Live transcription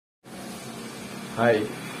Hi.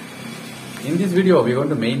 In this video, we're going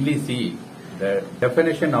to mainly see the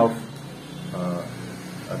definition of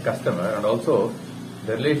a customer and also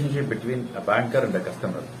the relationship between a banker and a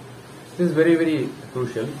customer. This is very, very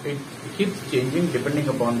crucial. It keeps changing depending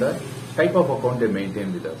upon the type of account they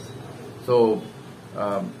maintain with us. So,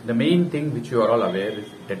 the main thing which you are all aware is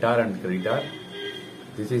debtor and creditor.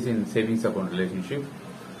 This is in savings account relationship.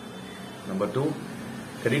 Number 2,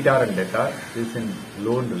 creditor and debtor. This is in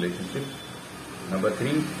loan relationship. Number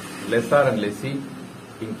 3, lessor and lessee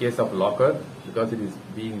in case of locker because it is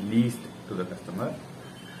being leased to the customer.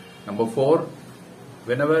 Number 4,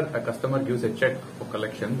 whenever a customer gives a check for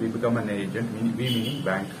collection, we become an agent, we meaning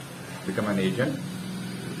bank become an agent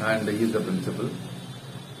and he is the principal.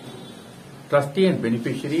 Trustee and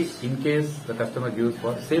beneficiary in case the customer gives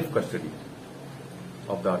for safe custody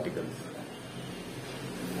of the articles.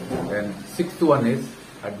 And 6th one is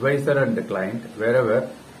advisor and the client wherever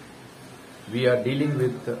we are dealing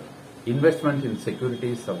with investment in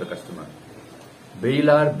securities of the customer.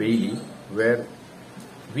 Bailor, bailee, where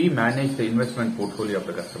we manage the investment portfolio of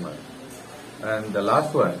the customer. And the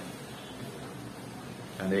last one,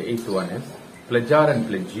 and the 8th one is pledger and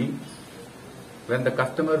pledgee, when the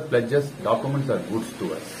customer pledges documents or goods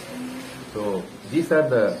to us. So these are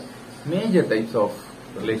the major types of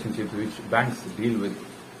relationships which banks deal with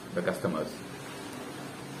the customers.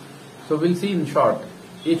 So we'll see in short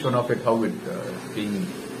each one of it, how it is being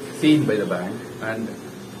seen by the bank and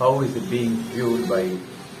how is it being viewed by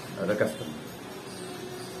the customer.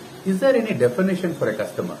 Is there any definition for a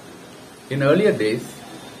customer? In earlier days,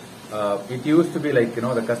 it used to be like,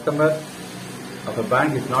 the customer of a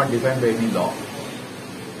bank is not defined by any law.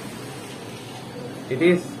 It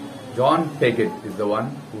is John Peggett is the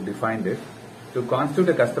one who defined it. To constitute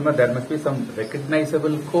a customer, there must be some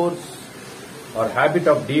recognizable course or habit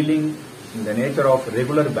of dealing in the nature of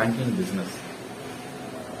regular banking business.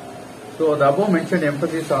 So the above mentioned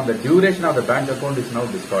emphasis on the duration of the bank account is now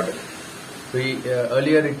discarded. So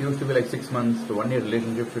earlier it used to be like 6 months to 1 year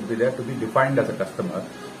relationship should be there to be defined as a customer.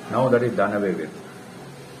 Now that is done away with.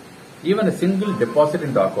 Even a single deposit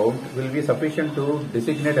in the account will be sufficient to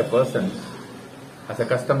designate a person as a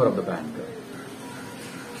customer of the bank.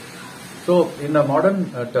 So in the modern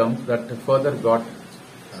terms that further got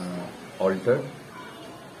altered.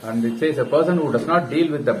 And it says a person who does not deal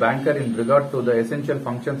with the banker in regard to the essential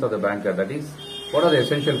functions of the banker. That is, what are the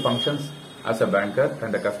essential functions as a banker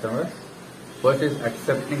and a customer? First is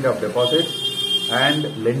accepting of deposits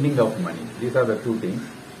and lending of money. These are the two things.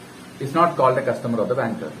 Is not called a customer of the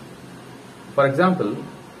banker. For example,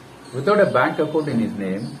 without a bank account in his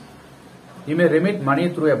name, he may remit money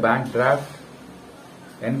through a bank draft,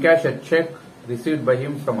 encash a check received by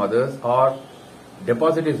him from others, or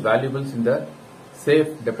deposit his valuables in the safe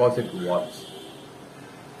deposit vaults.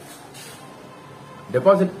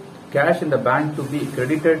 Deposit cash in the bank to be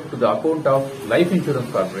credited to the account of Life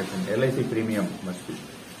Insurance Corporation, LIC premium must be.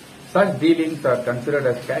 Such dealings are considered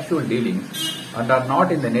as casual dealings and are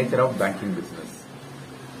not in the nature of banking business.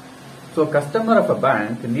 So a customer of a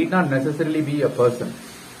bank need not necessarily be a person.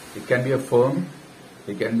 It can be a firm,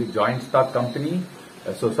 it can be joint stock company,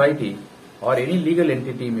 a society, or any legal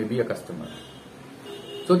entity may be a customer.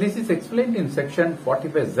 So this is explained in section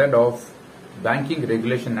 45Z of Banking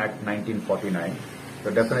Regulation Act 1949,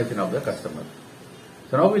 the definition of the customer.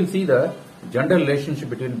 So now we'll see the general relationship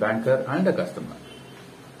between banker and a customer.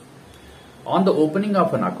 On the opening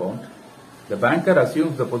of an account, the banker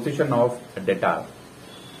assumes the position of a debtor.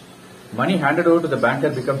 Money handed over to the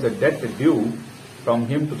banker becomes a debt due from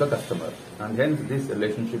him to the customer, and hence this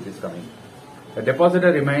relationship is coming. The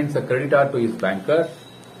depositor remains a creditor to his banker,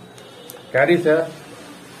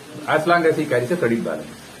 as long as he carries a credit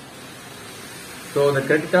balance. So the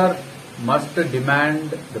creditor must demand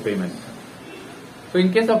the payment. So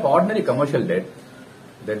in case of ordinary commercial debt,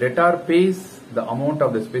 the debtor pays the amount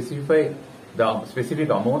of the specific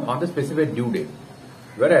amount on the specified due date.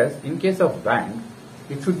 Whereas in case of bank,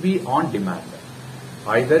 it should be on demand.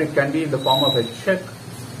 Either it can be in the form of a check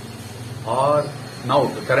or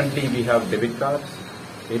now currently we have debit cards,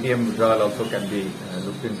 ATM withdrawal also can be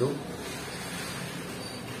looked into.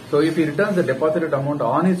 So if he returns the deposited amount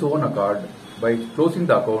on his own accord by closing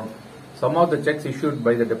the account, some of the checks issued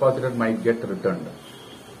by the depositor might get returned.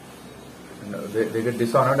 They get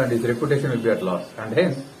dishonored and his reputation will be at loss. And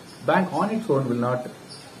hence, bank on its own will not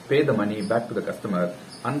pay the money back to the customer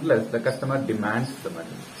unless the customer demands the money.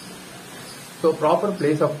 So proper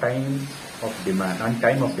place of time of demand and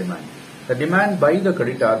time of demand. The demand by the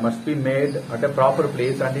creditor must be made at a proper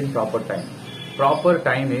place and in proper time. Proper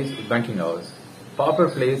time is banking hours. proper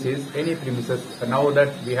place is any premises. Now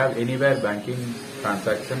that we have anywhere banking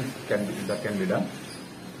transactions that can be done,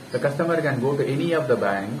 the customer can go to any of the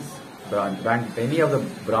any of the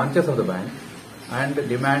branches of the bank and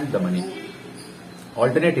demand the money.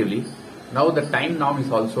 Alternatively, now the time norm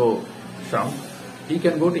is also shrunk. He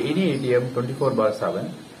can go to any ATM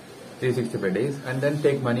 24/7, 365 days, and then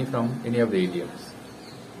take money from any of the ATMs.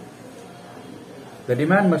 The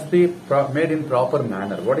demand must be made in proper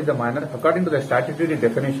manner. What is the manner? According to the statutory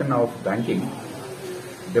definition of banking,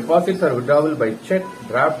 deposits or withdrawal by check,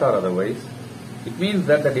 draft or otherwise. It means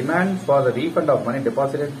that the demand for the refund of money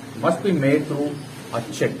deposited must be made through a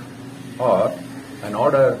check or an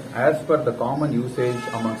order as per the common usage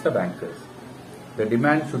amongst the bankers. The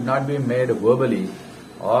demand should not be made verbally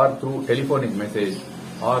or through telephonic message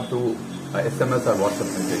or through SMS or WhatsApp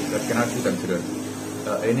message. That cannot be considered.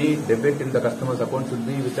 Any debit in the customer's account should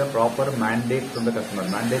be with a proper mandate from the customer.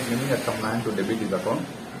 Mandate meaning a command to debit his account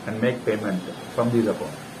and make payment from this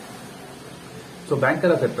account. So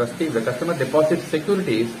banker as a trustee, the customer deposits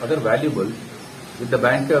securities, other valuables with the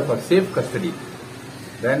banker for safe custody.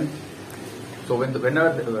 Then, so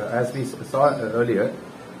whenever, as we saw earlier,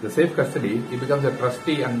 the safe custody, he becomes a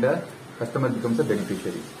trustee and the customer becomes a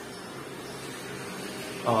beneficiary.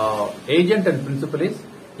 Agent and principal is,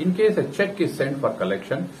 in case a check is sent for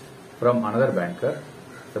collection from another banker,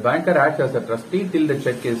 the banker acts as a trustee till the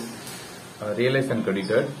check is realized and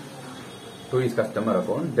credited to his customer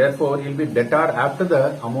account. Therefore, he will be debtor after the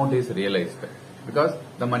amount is realized because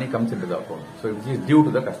the money comes into the account. So, it is due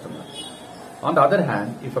to the customer. On the other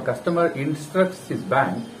hand, if a customer instructs his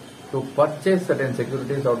bank to purchase certain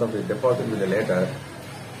securities out of his deposit with a letter,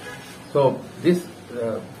 so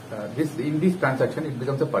in this transaction it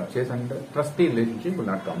becomes a purchase and the trustee relationship will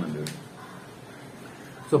not come into it.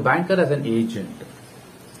 So banker as an agent.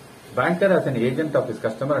 Banker as an agent of his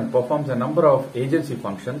customer and performs a number of agency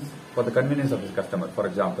functions for the convenience of his customer. For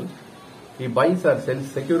example, he buys or sells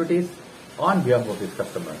securities on behalf of his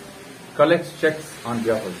customer, collects checks on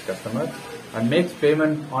behalf of his customer, and makes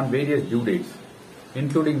payment on various due dates,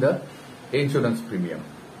 including the insurance premium.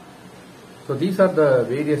 So these are the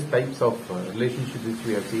various types of relationships which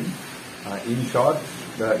we have seen. In short,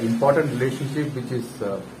 the important relationship which is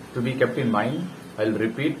to be kept in mind, I will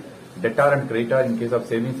repeat: debtor and creditor in case of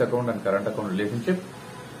savings account and current account relationship.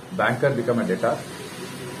 Banker become a debtor.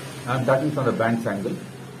 I am talking from the bank's angle,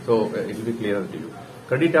 so it will be clearer to you.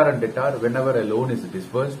 Creditor and debtor whenever a loan is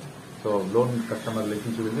disbursed. So loan customer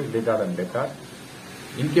relationship will be debtor and debtor.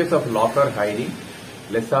 In case of locker hiding,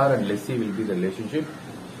 lessor and lessee will be the relationship.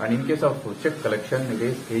 And in case of check collection, it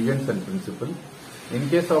is agents and principal. In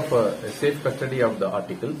case of safe custody of the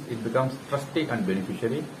articles, it becomes trustee and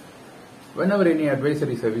beneficiary. Whenever any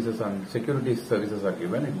advisory services and securities services are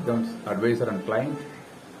given, it becomes advisor and client.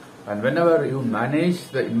 And whenever you manage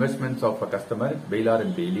the investments of a customer, bailor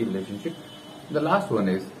and bailee relationship. The last one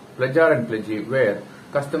is pledger and pledgee, where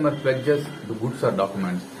customer pledges the goods or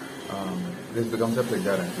documents. This becomes a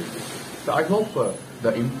pledger and pledgee. So I hope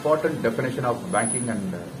the important definition of banking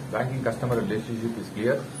and banking customer relationship is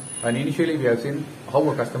clear. And initially we have seen how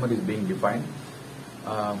a customer is being defined.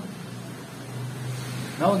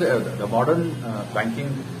 Now the modern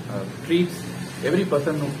banking treats every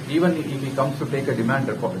person who, even if he comes to take a demand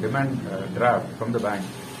draft from the bank,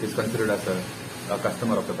 is considered as a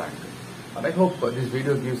customer of the bank. And I hope this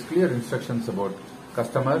video gives clear instructions about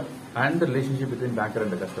customer and the relationship between banker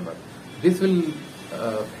and the customer. This will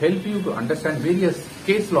help you to understand various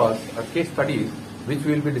case laws or case studies which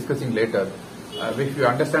we will be discussing later, which you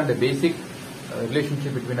understand the basic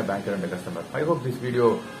relationship between a banker and a customer. I hope this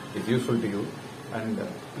video is useful to you, and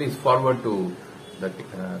please forward to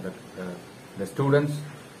the students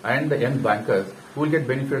and the young bankers who will get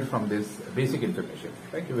benefit from this basic information.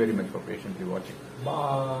 Thank you very much for patiently watching.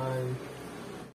 Bye.